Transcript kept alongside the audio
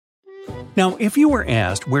Now, if you were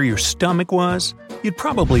asked where your stomach was, you'd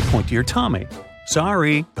probably point to your tummy.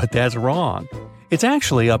 Sorry, but that's wrong. It's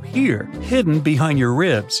actually up here, hidden behind your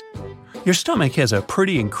ribs. Your stomach has a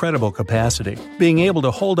pretty incredible capacity, being able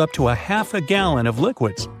to hold up to a half a gallon of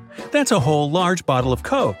liquids. That's a whole large bottle of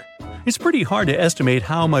Coke. It's pretty hard to estimate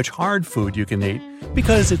how much hard food you can eat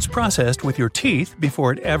because it's processed with your teeth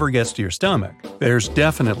before it ever gets to your stomach. There's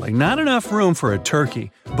definitely not enough room for a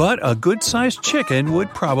turkey, but a good-sized chicken would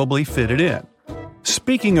probably fit it in.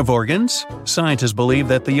 Speaking of organs, scientists believe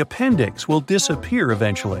that the appendix will disappear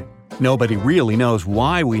eventually. Nobody really knows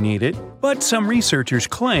why we need it, but some researchers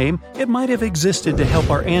claim it might have existed to help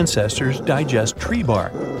our ancestors digest tree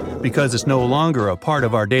bark. Because it's no longer a part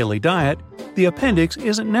of our daily diet, the appendix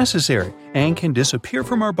isn't necessary and can disappear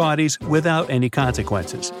from our bodies without any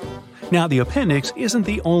consequences. Now, the appendix isn't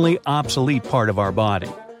the only obsolete part of our body.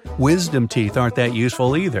 Wisdom teeth aren't that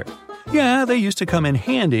useful either. Yeah, they used to come in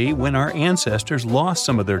handy when our ancestors lost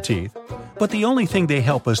some of their teeth, but the only thing they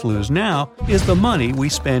help us lose now is the money we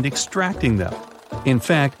spend extracting them. In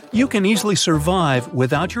fact, you can easily survive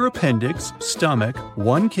without your appendix, stomach,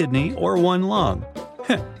 one kidney, or one lung.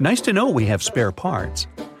 Nice to know we have spare parts.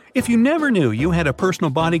 If you never knew you had a personal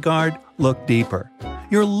bodyguard, look deeper.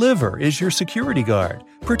 Your liver is your security guard,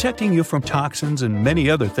 protecting you from toxins and many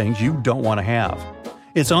other things you don't want to have.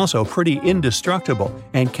 It's also pretty indestructible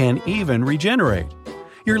and can even regenerate.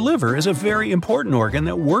 Your liver is a very important organ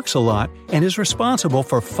that works a lot and is responsible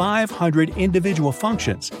for 500 individual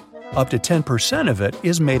functions. Up to 10% of it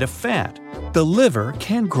is made of fat. The liver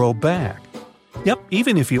can grow back. Yep,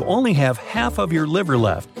 even if you only have half of your liver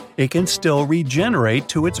left, it can still regenerate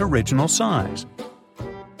to its original size.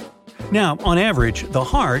 Now, on average, the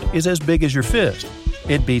heart is as big as your fist.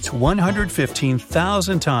 It beats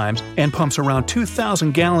 115,000 times and pumps around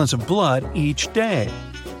 2,000 gallons of blood each day.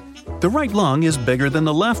 The right lung is bigger than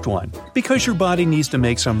the left one because your body needs to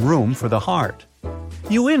make some room for the heart.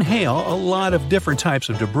 You inhale a lot of different types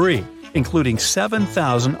of debris, including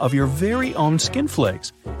 7,000 of your very own skin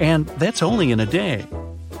flakes, and that's only in a day.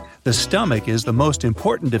 The stomach is the most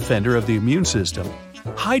important defender of the immune system.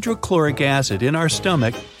 Hydrochloric acid in our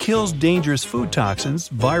stomach kills dangerous food toxins,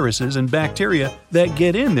 viruses, and bacteria that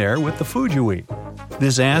get in there with the food you eat.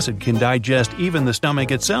 This acid can digest even the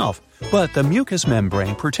stomach itself, but the mucous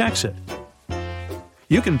membrane protects it.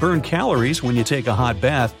 You can burn calories when you take a hot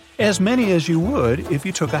bath, as many as you would if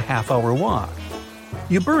you took a half-hour walk.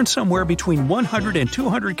 You burn somewhere between 100 and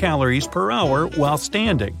 200 calories per hour while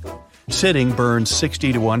standing. Sitting burns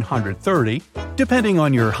 60 to 130, depending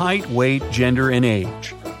on your height, weight, gender, and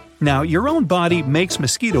age. Now, your own body makes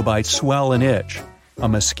mosquito bites swell and itch. A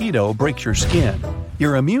mosquito breaks your skin.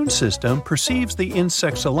 Your immune system perceives the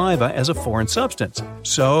insect saliva as a foreign substance,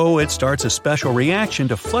 so it starts a special reaction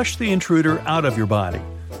to flush the intruder out of your body.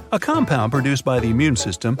 A compound produced by the immune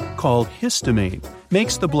system, called histamine,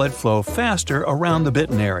 makes the blood flow faster around the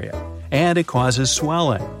bitten area, and it causes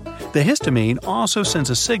swelling. The histamine also sends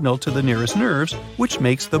a signal to the nearest nerves, which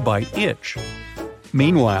makes the bite itch.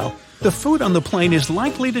 Meanwhile, the food on the plane is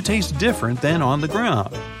likely to taste different than on the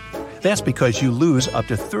ground. That's because you lose up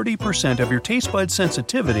to 30% of your taste bud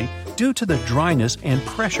sensitivity due to the dryness and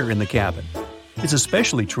pressure in the cabin. It's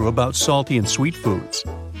especially true about salty and sweet foods.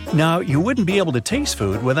 Now, you wouldn't be able to taste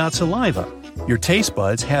food without saliva. Your taste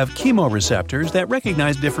buds have chemoreceptors that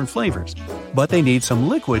recognize different flavors, but they need some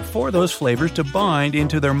liquid for those flavors to bind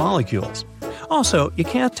into their molecules. Also, you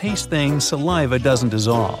can't taste things saliva doesn't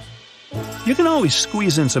dissolve. You can always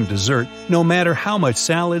squeeze in some dessert, no matter how much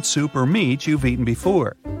salad, soup, or meat you've eaten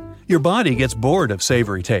before. Your body gets bored of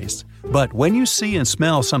savory tastes, but when you see and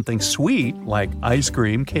smell something sweet, like ice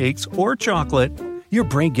cream, cakes, or chocolate, your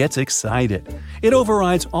brain gets excited. It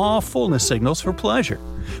overrides all fullness signals for pleasure.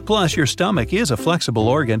 Plus, your stomach is a flexible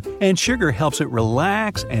organ, and sugar helps it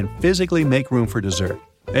relax and physically make room for dessert.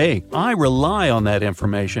 Hey, I rely on that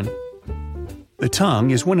information. The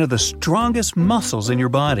tongue is one of the strongest muscles in your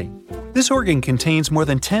body. This organ contains more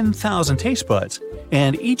than 10,000 taste buds,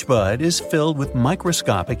 and each bud is filled with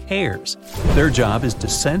microscopic hairs. Their job is to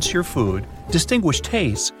sense your food, distinguish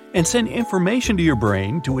tastes, and send information to your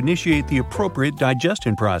brain to initiate the appropriate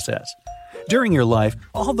digestion process. During your life,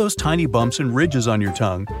 all those tiny bumps and ridges on your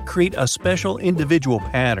tongue create a special individual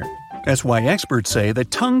pattern. That's why experts say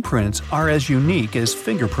that tongue prints are as unique as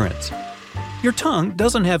fingerprints. Your tongue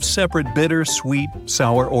doesn't have separate bitter, sweet,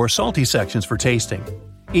 sour, or salty sections for tasting.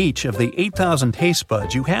 Each of the 8,000 taste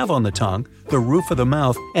buds you have on the tongue, the roof of the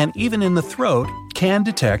mouth, and even in the throat can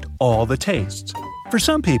detect all the tastes. For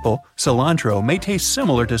some people, cilantro may taste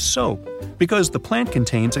similar to soap because the plant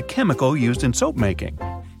contains a chemical used in soap making.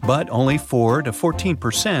 but only 4 to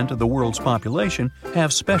 14% of the world's population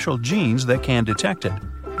have special genes that can detect it.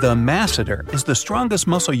 The masseter is the strongest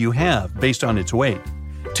muscle you have based on its weight.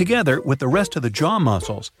 Together with the rest of the jaw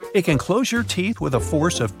muscles, it can close your teeth with a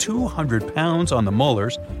force of 200 pounds on the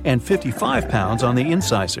molars and 55 pounds on the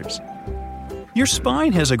incisors. Your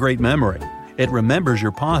spine has a great memory. It remembers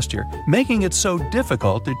your posture, making it so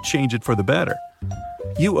difficult to change it for the better.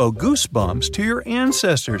 You owe goosebumps to your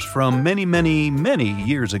ancestors from many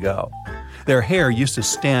years ago. Their hair used to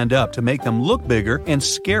stand up to make them look bigger and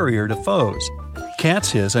scarier to foes.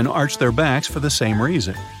 Cats hiss and arch their backs for the same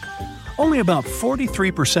reason. Only about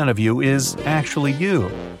 43% of you is actually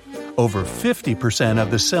you. Over 50%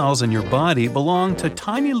 of the cells in your body belong to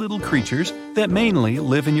tiny little creatures that mainly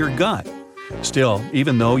live in your gut. Still,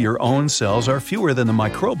 even though your own cells are fewer than the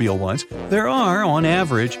microbial ones, there are, on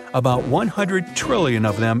average, about 100 trillion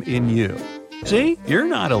of them in you. See, you're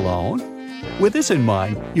not alone. With this in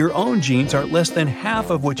mind, your own genes are less than half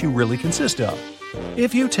of what you really consist of.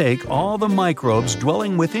 If you take all the microbes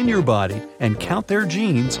dwelling within your body and count their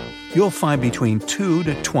genes, you'll find between 2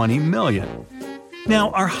 to 20 million.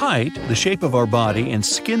 Now, our height, the shape of our body, and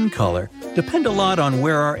skin color depend a lot on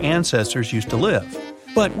where our ancestors used to live.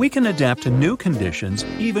 But we can adapt to new conditions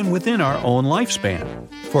even within our own lifespan.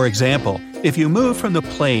 For example, if you move from the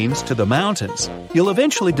plains to the mountains, you'll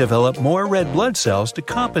eventually develop more red blood cells to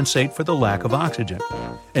compensate for the lack of oxygen.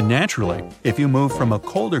 And naturally, if you move from a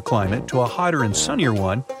colder climate to a hotter and sunnier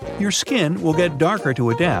one, your skin will get darker to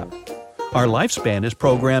adapt. Our lifespan is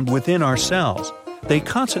programmed within our cells. They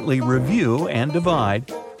constantly review and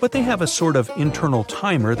divide, but they have a sort of internal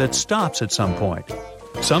timer that stops at some point.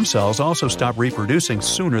 Some cells also stop reproducing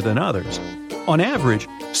sooner than others. On average,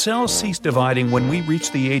 cells cease dividing when we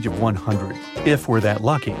reach the age of 100, if we're that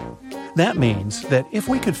lucky. That means that if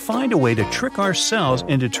we could find a way to trick our cells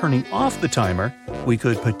into turning off the timer, we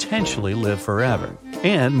could potentially live forever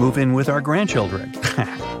and move in with our grandchildren.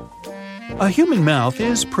 A human mouth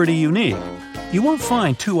is pretty unique. You won't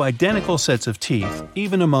find two identical sets of teeth,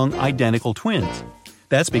 even among identical twins.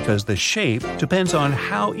 That's because the shape depends on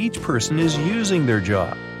how each person is using their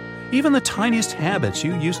jaw. Even the tiniest habits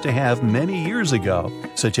you used to have many years ago,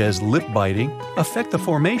 such as lip biting, affect the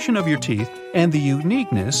formation of your teeth and the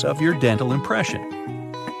uniqueness of your dental impression.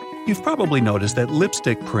 You've probably noticed that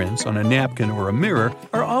lipstick prints on a napkin or a mirror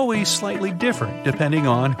are always slightly different depending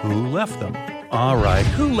on who left them. Alright,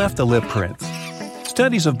 who left the lip prints?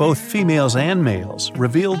 Studies of both females and males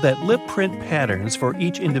revealed that lip print patterns for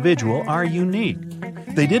each individual are unique.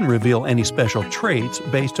 They didn't reveal any special traits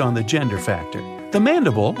based on the gender factor. The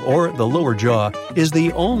mandible, or the lower jaw, is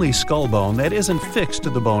the only skull bone that isn't fixed to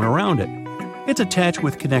the bone around it. It's attached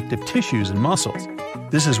with connective tissues and muscles.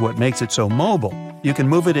 This is what makes it so mobile. You can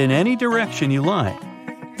move it in any direction you like.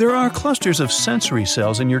 There are clusters of sensory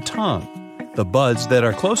cells in your tongue. The buds that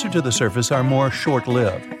are closer to the surface are more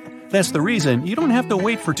short-lived. That's the reason you don't have to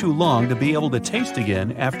wait for too long to be able to taste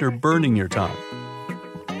again after burning your tongue.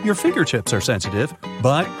 Your fingertips are sensitive,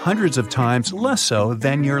 but hundreds of times less so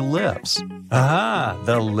than your lips. Ah,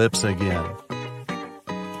 the lips again.